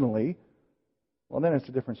emotionally, well, then it's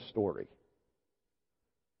a different story.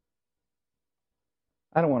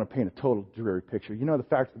 I don't want to paint a total dreary picture. The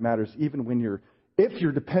fact of the matter is, even if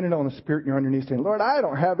you're dependent on the Spirit and you're on your knees saying, Lord, I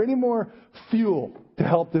don't have any more fuel to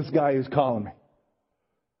help this guy who's calling me.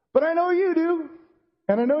 But I know you do.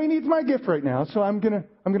 And I know he needs my gift right now, so I'm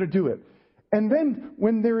gonna do it. And then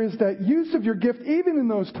when there is that use of your gift, even in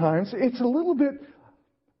those times, it's a little bit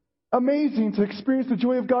amazing to experience the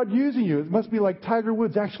joy of God using you. It must be like Tiger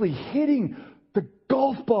Woods actually hitting the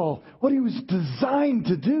golf ball, what he was designed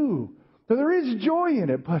to do. So there is joy in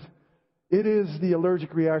it, but it is the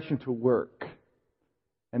allergic reaction to work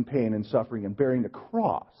and pain and suffering and bearing the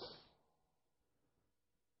cross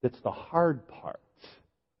that's the hard part.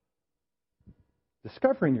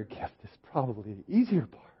 Discovering your gift is probably the easier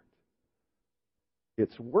part.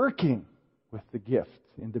 It's working with the gift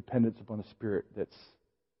in dependence upon the Spirit that's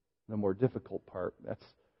the more difficult part. That's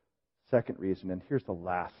the second reason. And here's the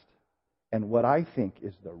last, and what I think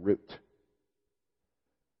is the root.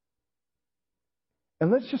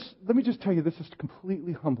 And let me just tell you, this is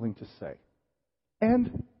completely humbling to say.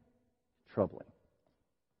 And troubling.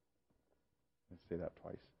 Let's say that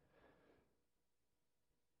twice.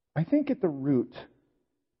 I think at the root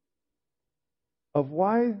of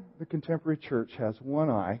why the contemporary church has one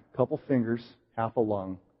eye, a couple fingers, half a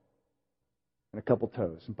lung, and a couple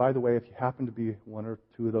toes. And by the way, if you happen to be one or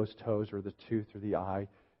two of those toes or the tooth or the eye,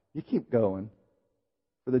 you keep going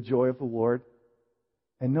for the joy of the Lord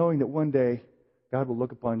and knowing that one day God will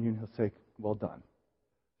look upon you and He'll say, well done.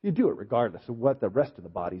 You do it regardless of what the rest of the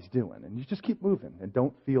body's doing. And you just keep moving and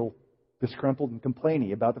don't feel disgruntled and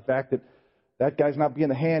complaining about the fact that that guy's not being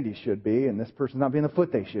the hand he should be and this person's not being the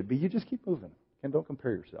foot they should be. You just keep moving and don't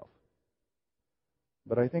compare yourself.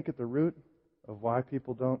 But I think at the root of why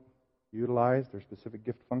people don't utilize their specific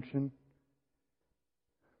gift function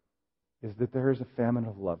is that there is a famine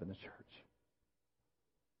of love in the church.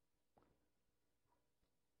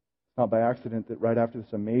 It's not by accident that right after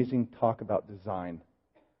this amazing talk about design,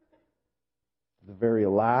 the very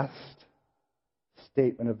last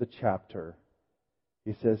statement of the chapter,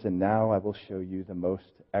 he says, and now I will show you the most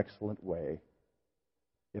excellent way.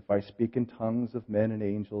 If I speak in tongues of men and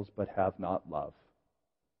angels but have not love,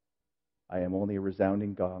 I am only a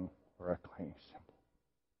resounding gong or a clanging cymbal.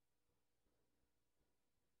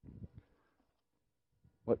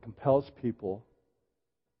 What compels people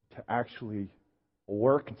to actually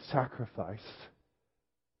work and sacrifice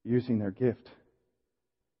using their gift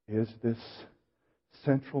is this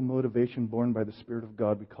central motivation born by the Spirit of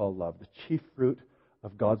God we call love, the chief fruit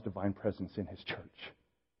of God's divine presence in His church,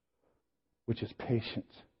 which is patient,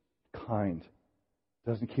 kind,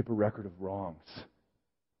 doesn't keep a record of wrongs.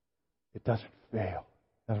 It doesn't fail.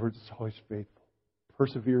 In other words, it's always faithful,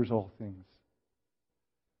 perseveres all things.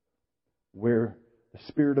 Where the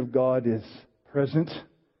Spirit of God is present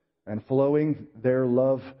and flowing, their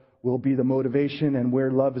love will be the motivation, and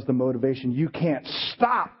where love is the motivation, you can't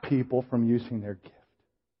stop people from using their gift.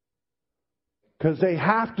 Because they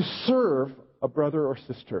have to serve a brother or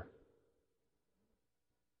sister.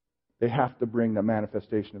 They have to bring the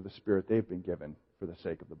manifestation of the Spirit they've been given for the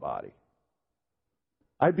sake of the body.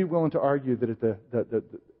 I'd be willing to argue that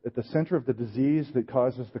at the center of the disease that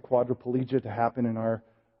causes the quadriplegia to happen in our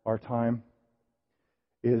time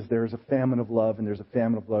is there's a famine of love, and there's a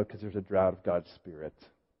famine of love because there's a drought of God's Spirit.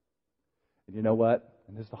 And you know what?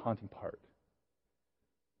 And this is the haunting part.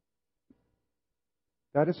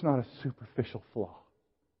 That is not a superficial flaw.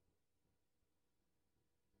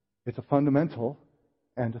 It's a fundamental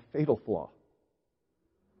and a fatal flaw.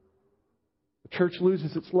 The church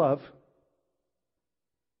loses its love,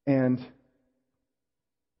 and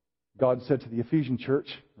God said to the Ephesian church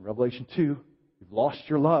in Revelation 2, you've lost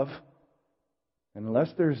your love. And unless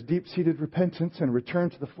there's deep-seated repentance and return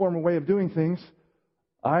to the former way of doing things,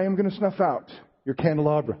 I am going to snuff out your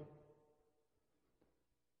candelabra.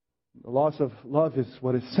 The loss of love is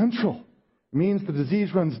what is central. It means the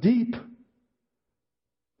disease runs deep.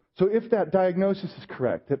 So if that diagnosis is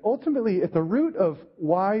correct, that ultimately at the root of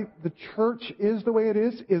why the church is the way it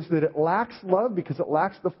is that it lacks love because it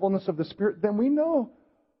lacks the fullness of the Spirit, then we know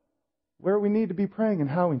where we need to be praying and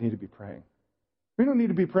how we need to be praying. We don't need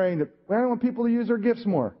to be praying that, well, I want people to use their gifts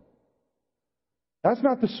more. That's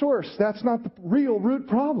not the source. That's not the real root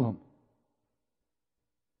problem.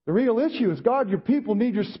 The real issue is, God, your people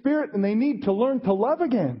need your Spirit and they need to learn to love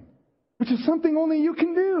again, which is something only you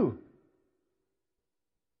can do.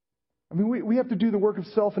 I mean, we have to do the work of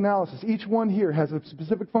self-analysis. Each one here has a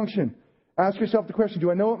specific function. Ask yourself the question,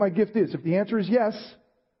 do I know what my gift is? If the answer is yes,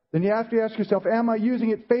 then you have to ask yourself, am I using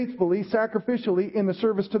it faithfully, sacrificially, in the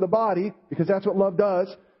service to the body? Because that's what love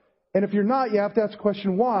does. And if you're not, you have to ask the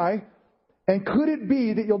question, why? And could it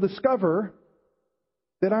be that you'll discover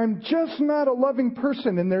that I'm just not a loving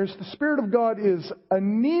person and the Spirit of God is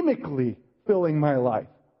anemically filling my life?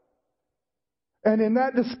 And in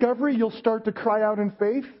that discovery, you'll start to cry out in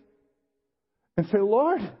faith and say,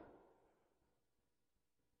 Lord,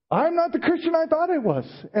 I'm not the Christian I thought I was.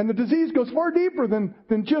 And the disease goes far deeper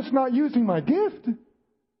than just not using my gift.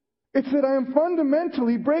 It's that I am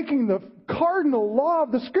fundamentally breaking the cardinal law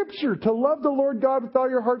of the Scripture to love the Lord God with all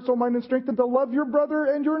your heart, soul, mind, and strength, and to love your brother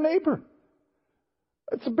and your neighbor.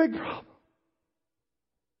 It's a big problem.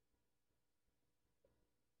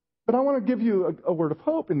 But I want to give you a word of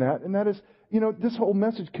hope in that, and that is, this whole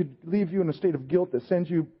message could leave you in a state of guilt that sends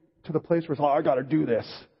you to the place where it's, I got to do this,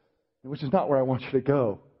 which is not where I want you to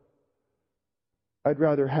go. I'd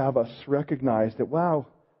rather have us recognize that, wow,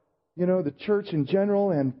 the church in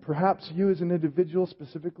general, and perhaps you as an individual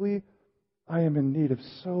specifically, I am in need of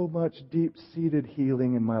so much deep-seated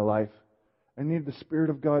healing in my life. I need the Spirit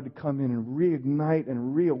of God to come in and reignite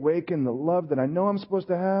and reawaken the love that I know I'm supposed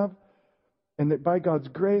to have, and that by God's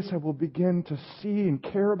grace I will begin to see and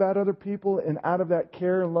care about other people, and out of that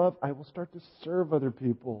care and love, I will start to serve other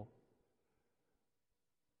people.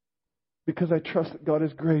 Because I trust that God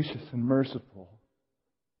is gracious and merciful.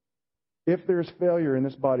 If there's failure in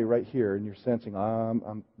this body right here, and you're sensing,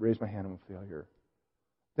 raise my hand, I'm a failure,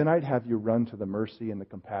 then I'd have you run to the mercy and the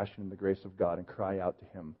compassion and the grace of God and cry out to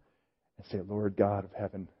Him and say, Lord God of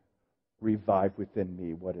heaven, revive within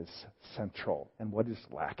me what is central and what is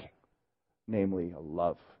lacking, namely a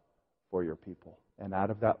love for your people. And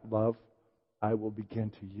out of that love, I will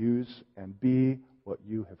begin to use and be what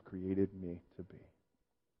you have created me to be.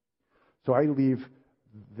 So I leave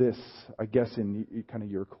this, I guess, in kind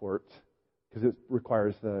of your court, because it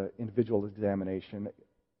requires the individual examination.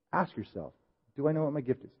 Ask yourself, do I know what my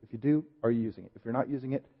gift is? If you do, are you using it? If you're not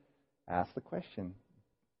using it, ask the question,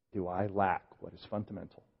 do I lack what is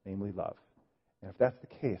fundamental, namely love? And if that's the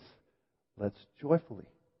case, let's joyfully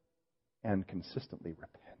and consistently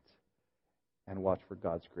repent and watch for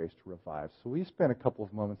God's grace to revive. So we spent a couple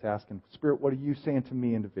of moments asking, Spirit, what are you saying to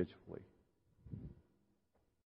me individually?